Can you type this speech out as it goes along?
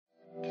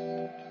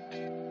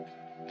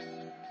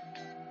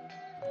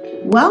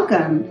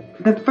Welcome.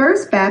 The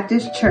First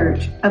Baptist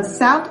Church of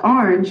South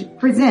Orange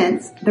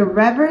presents the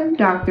Reverend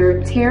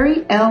Dr.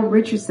 Terry L.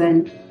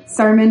 Richardson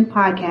Sermon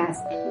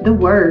Podcast, The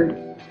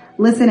Word.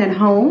 Listen at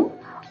home,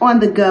 on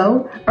the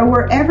go, or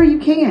wherever you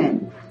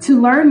can.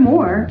 To learn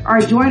more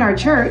or join our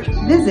church,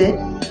 visit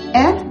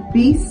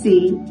fbcso.org.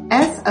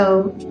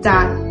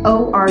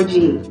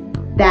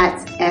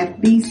 That's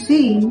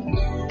fbcso.org.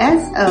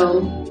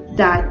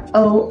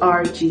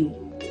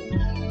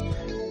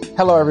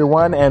 Hello,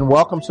 everyone, and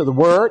welcome to The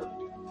Word.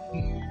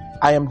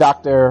 I am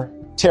Dr.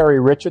 Terry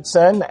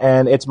Richardson,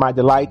 and it's my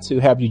delight to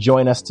have you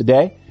join us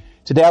today.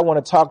 Today, I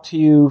want to talk to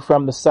you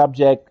from the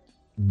subject,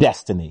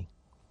 destiny.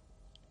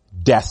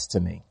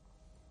 Destiny.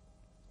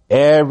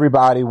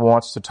 Everybody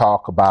wants to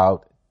talk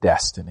about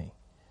destiny.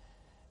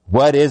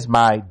 What is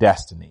my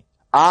destiny?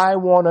 I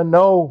want to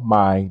know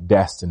my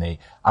destiny.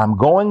 I'm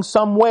going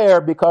somewhere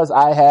because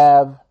I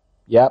have,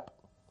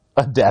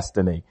 a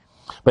destiny.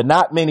 But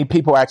not many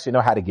people actually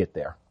know how to get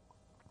there.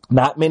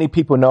 Not many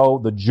people know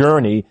the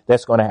journey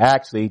that's going to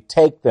actually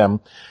take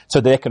them so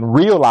they can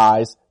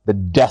realize the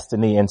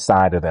destiny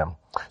inside of them.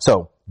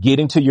 So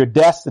getting to your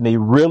destiny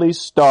really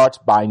starts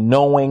by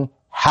knowing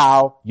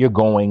how you're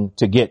going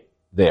to get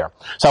there.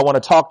 So I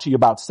want to talk to you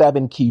about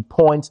 7 key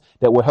points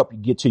that will help you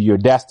get to your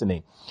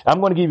destiny. I'm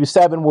going to give you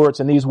 7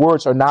 words, and these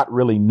words are not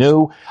really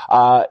new.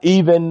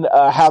 Even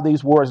how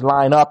these words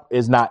line up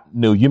is not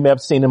new. You may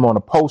have seen them on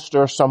a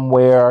poster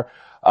somewhere.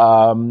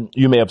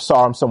 You may have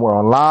saw them somewhere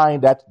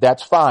online.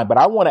 That's fine. But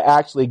I want to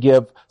actually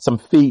give some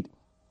feet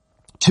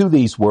to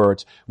these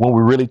words when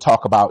we really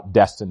talk about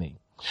destiny.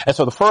 And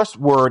so the first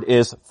word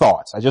is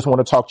thoughts. I just want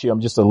to talk to you.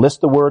 I'm just to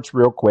list the words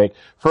real quick.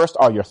 First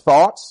are your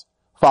thoughts,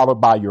 followed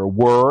by your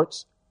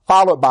words,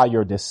 followed by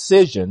your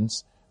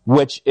decisions,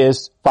 which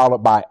is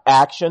followed by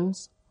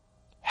actions,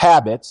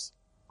 habits,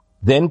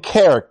 then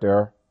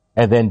character,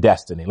 and then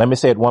destiny. Let me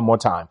say it one more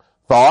time.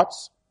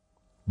 Thoughts,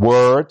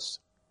 words,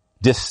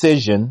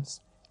 decisions,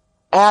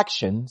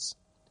 actions,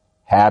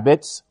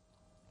 habits,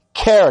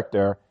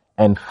 character,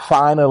 and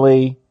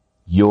finally,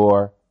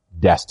 your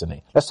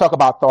destiny. Let's talk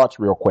about thoughts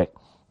real quick.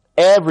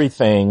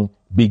 Everything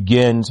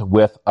begins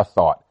with a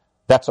thought.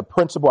 That's a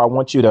principle I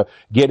want you to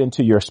get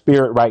into your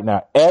spirit right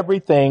now.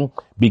 Everything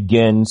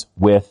begins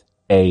with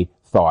a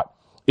thought.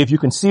 If you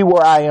can see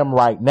where I am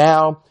right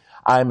now,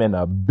 I'm in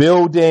a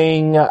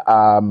building.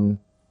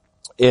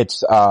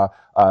 It's a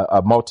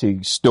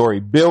multi-story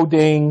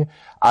building.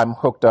 I'm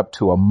hooked up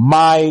to a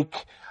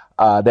mic.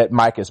 That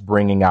mic is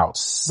bringing out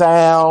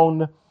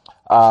sound.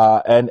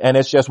 And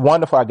it's just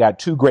wonderful. I got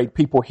 2 great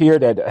people here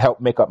that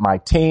help make up my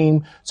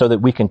team so that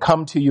we can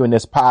come to you in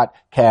this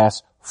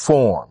podcast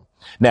form.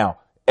 Now,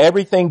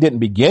 everything didn't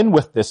begin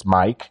with this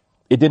mic.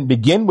 It didn't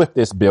begin with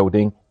this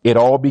building. It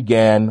all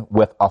began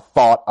with a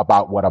thought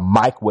about what a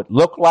mic would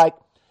look like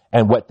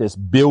and what this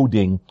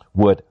building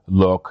would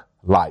look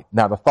like.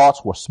 Now, the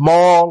thoughts were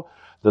small.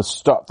 The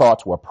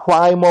thoughts were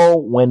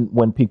primal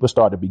when people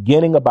started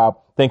thinking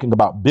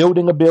about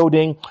building a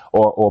building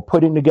or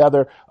putting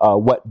together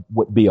what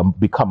would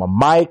become a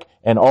mic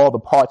and all the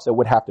parts that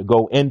would have to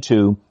go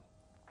into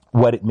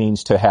what it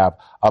means to have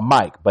a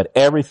mic. But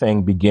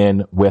everything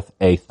began with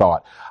a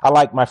thought. I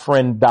like my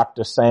friend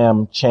Dr.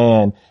 Sam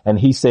Chan, and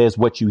he says,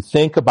 what you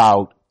think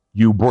about,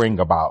 you bring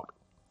about.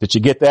 Did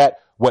you get that?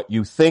 What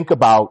you think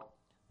about,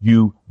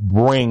 you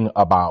bring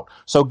about.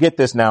 So get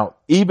this now,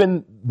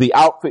 even the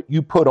outfit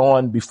you put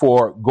on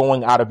before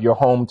going out of your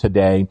home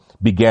today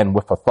began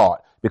with a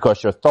thought,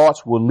 because your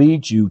thoughts will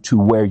lead you to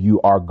where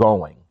you are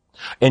going.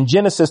 In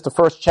Genesis, the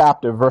first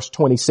chapter, verse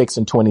 26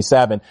 and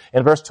 27,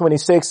 in verse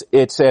 26,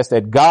 it says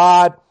that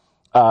God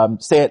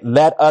said,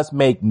 let us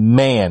make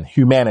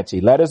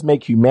humanity. Let us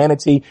make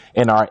humanity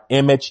in our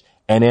image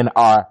and in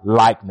our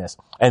likeness.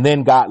 And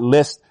then God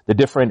lists the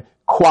different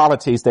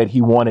qualities that he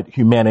wanted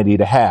humanity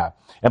to have.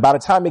 And by the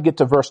time we get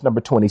to verse number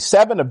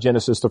 27 of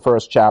Genesis, the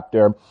first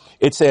chapter,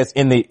 it says,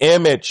 in the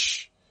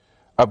image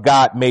of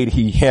God made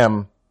he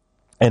him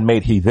and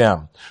made he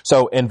them.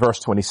 So in verse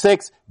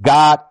 26,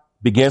 God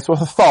begins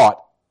with a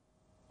thought.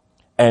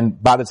 And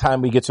by the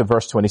time we get to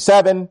verse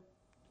 27,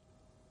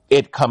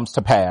 it comes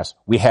to pass.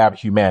 We have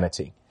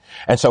humanity.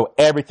 And so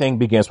everything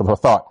begins with a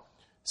thought.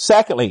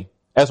 Secondly,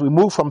 as we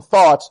move from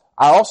thoughts,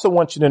 I also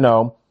want you to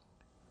know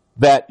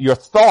that your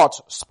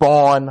thoughts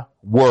spawn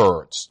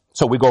words.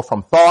 So we go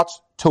from thoughts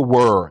to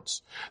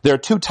words. There are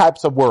 2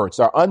 types of words.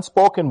 There are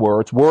unspoken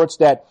words, words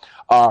that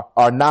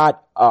are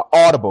not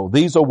audible.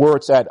 These are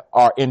words that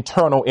are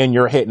internal in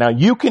your head. Now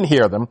you can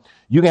hear them.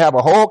 You can have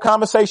a whole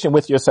conversation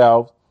with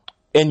yourself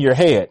in your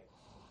head,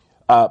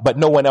 but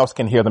no one else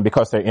can hear them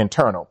because they're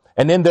internal.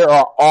 And then there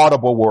are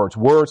audible words,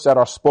 words that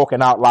are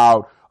spoken out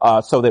loud,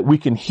 so that we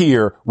can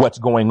hear what's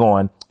going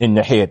on in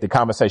your head, the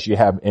conversation you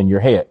have in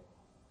your head.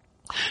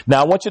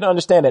 Now I want you to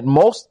understand that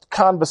most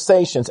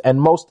conversations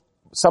and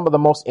some of the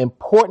most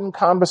important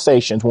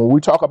conversations when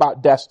we talk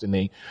about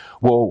destiny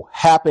will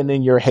happen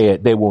in your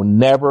head. They will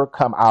never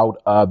come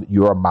out of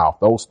your mouth.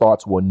 Those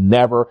thoughts will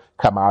never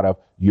come out of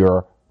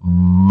your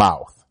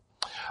mouth.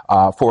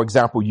 For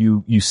example,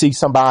 you see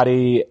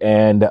somebody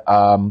and,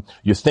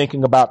 you're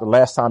thinking about the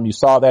last time you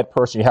saw that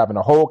person. You're having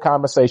a whole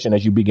conversation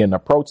as you begin to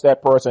approach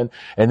that person,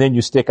 and then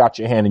you stick out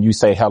your hand and you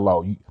say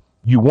hello.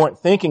 You weren't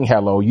thinking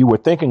hello. You were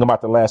thinking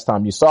about the last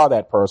time you saw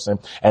that person,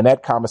 and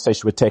that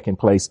conversation was taking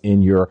place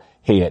in your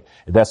head.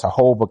 That's a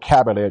whole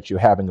vocabulary that you're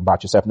having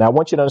about yourself. Now, I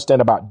want you to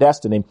understand about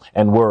destiny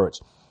and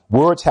words.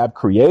 Words have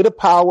creative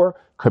power,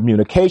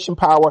 communication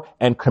power,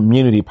 and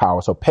community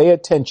power. So pay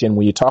attention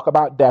when you talk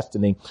about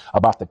destiny,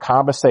 about the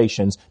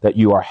conversations that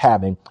you are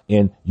having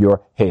in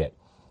your head.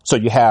 So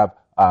you have,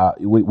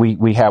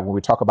 we have, when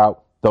we talk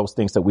about those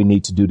things that we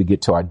need to do to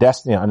get to our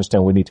destiny, I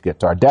understand we need to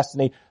get to our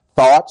destiny,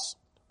 thoughts,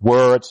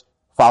 words,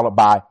 followed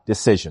by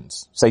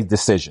decisions. Say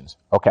decisions.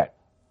 Okay.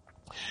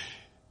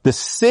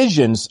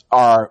 Decisions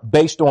are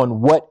based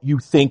on what you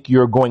think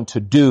you're going to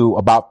do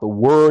about the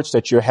words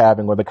that you're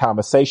having or the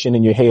conversation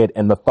in your head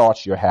and the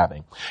thoughts you're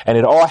having. And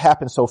it all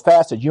happens so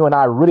fast that you and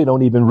I really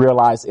don't even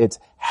realize it's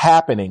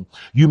happening.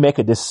 You make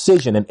a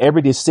decision, and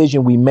every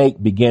decision we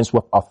make begins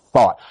with a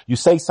thought. You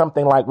say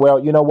something like,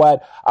 well, you know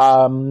what?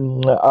 I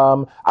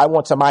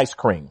want some ice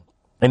cream.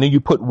 And then you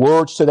put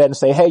words to that and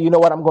say, hey, you know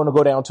what? I'm going to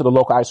go down to the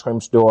local ice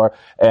cream store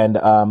and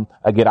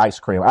get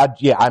ice cream.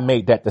 I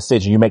made that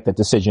decision. You make that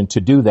decision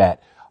to do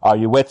that. Are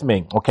you with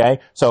me? Okay.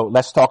 So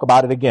let's talk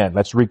about it again.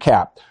 Let's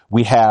recap.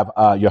 We have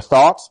your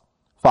thoughts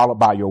followed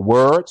by your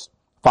words,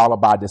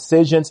 followed by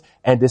decisions,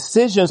 and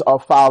decisions are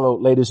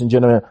followed, ladies and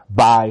gentlemen,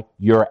 by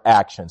your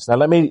actions. Now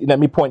let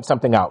me point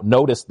something out.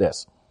 Notice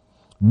this.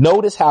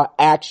 Notice how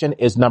action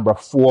is number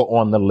 4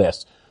 on the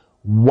list.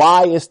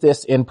 Why is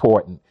this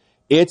important?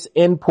 It's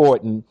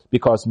important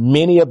because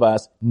many of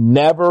us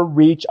never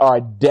reach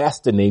our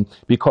destiny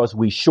because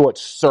we short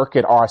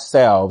circuit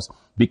ourselves,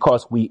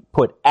 because we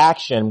put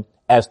action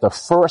as the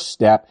first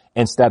step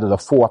instead of the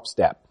 4th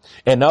step.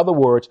 In other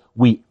words,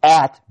 we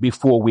act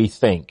before we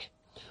think.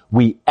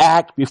 We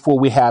act before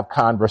we have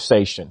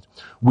conversations.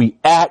 We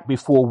act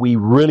before we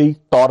really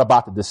thought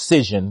about the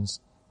decisions,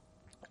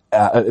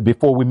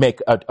 before we make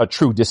a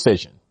true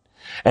decision.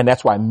 And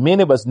that's why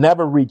many of us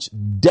never reach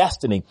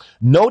destiny.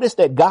 Notice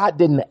that God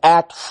didn't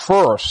act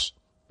first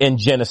in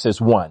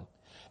Genesis 1.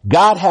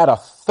 God had a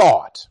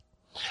thought,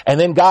 and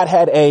then God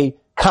had a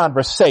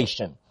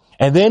conversation,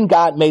 and then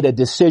God made a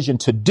decision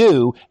to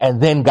do,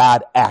 and then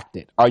God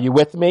acted. Are you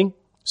with me?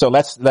 So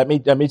let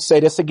me say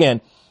this again.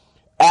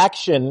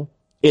 Action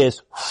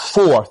is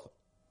 4th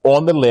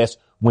on the list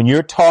when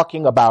you're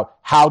talking about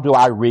how do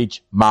I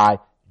reach my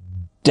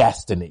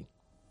destiny.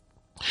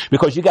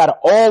 Because you gotta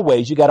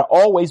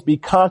always be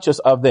conscious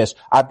of this.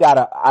 I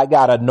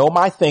gotta know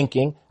my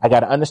thinking. I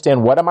gotta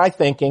understand what am I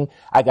thinking.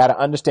 I gotta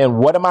understand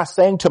what am I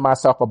saying to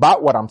myself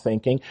about what I'm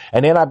thinking.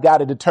 And then I've got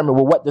to determine,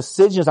 well, what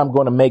decisions I'm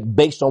going to make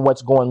based on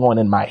what's going on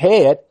in my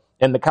head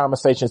and the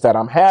conversations that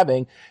I'm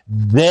having.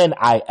 Then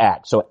I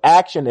act. So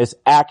action is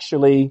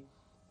actually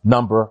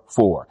number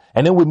 4.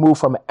 And then we move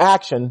from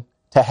action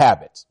to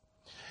habits.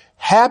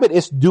 Habit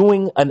is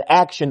doing an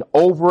action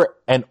over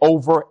and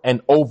over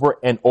and over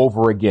and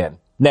over again.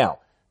 Now,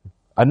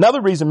 another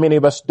reason many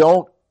of us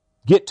don't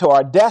get to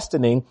our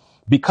destiny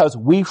because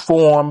we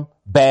form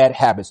bad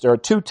habits. There are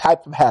 2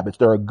 types of habits.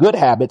 There are good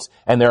habits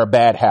and there are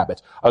bad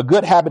habits. A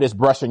good habit is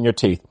brushing your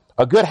teeth.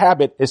 A good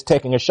habit is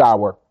taking a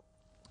shower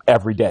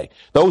every day.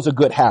 Those are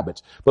good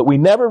habits. But we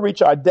never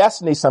reach our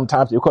destiny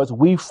sometimes because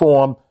we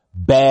form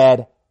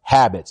bad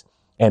habits.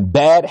 And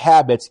bad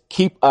habits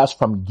keep us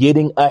from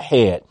getting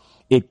ahead.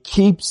 It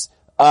keeps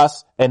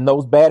us, and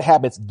those bad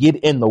habits get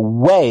in the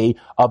way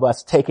of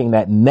us taking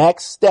that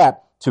next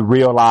step to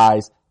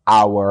realize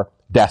our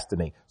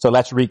destiny. So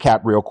let's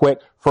recap real quick.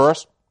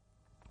 First,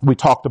 we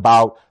talked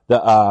about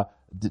the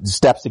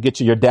steps to get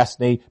to your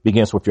destiny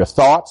begins with your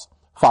thoughts,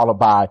 followed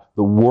by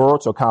the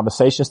words or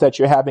conversations that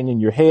you're having in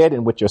your head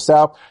and with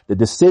yourself, the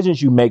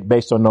decisions you make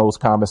based on those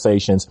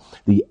conversations,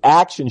 the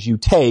actions you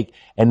take,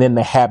 and then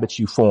the habits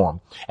you form.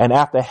 And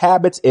after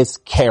habits is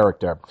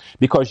character,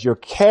 because your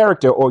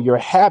character or your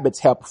habits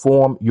help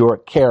form your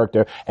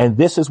character. And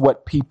this is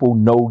what people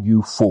know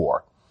you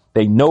for.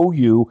 They know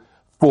you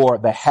for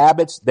the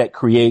habits that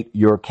create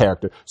your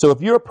character. So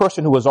if you're a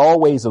person who is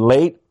always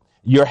late,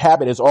 your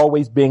habit is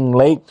always being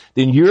late,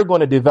 then you're going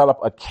to develop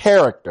a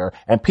character,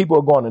 and people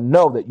are going to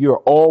know that you're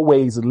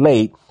always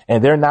late,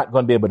 and they're not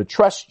going to be able to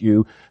trust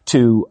you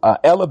to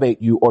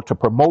elevate you or to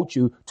promote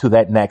you to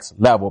that next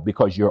level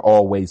because you're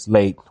always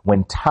late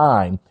when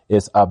time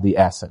is of the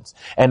essence.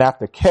 And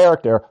after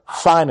character,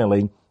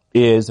 finally,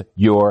 is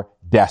your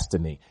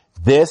destiny.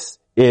 This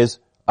is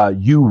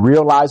you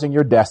realizing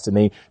your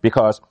destiny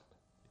because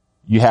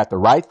you had the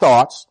right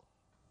thoughts,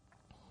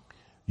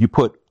 you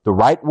put the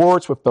right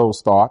words with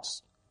those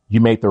thoughts, you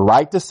made the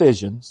right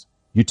decisions,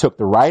 you took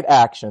the right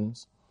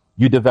actions,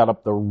 you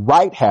developed the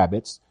right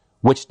habits,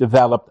 which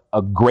developed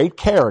a great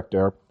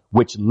character,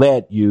 which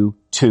led you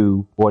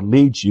to or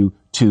leads you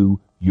to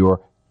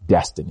your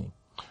destiny.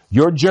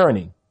 Your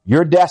journey,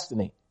 your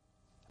destiny,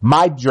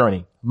 my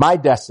journey, my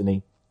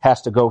destiny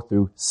has to go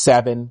through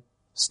 7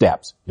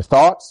 steps. Your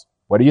thoughts,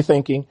 what are you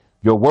thinking?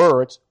 Your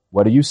words,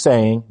 what are you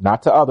saying?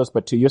 Not to others,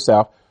 but to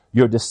yourself.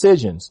 your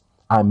decisions.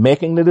 I'm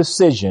making the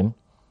decision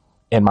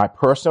in my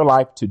personal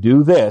life to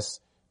do this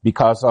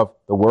because of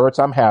the words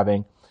I'm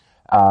having,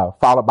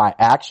 followed by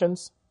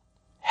actions,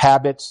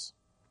 habits,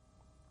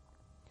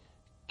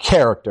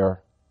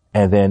 character,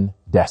 and then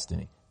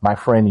destiny. My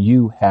friend,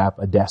 you have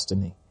a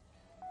destiny.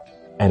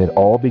 And it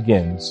all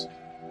begins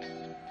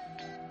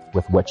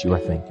with what you are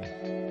thinking.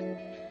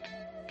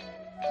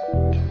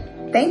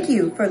 Thank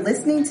you for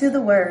listening to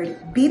The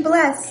Word. Be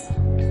blessed.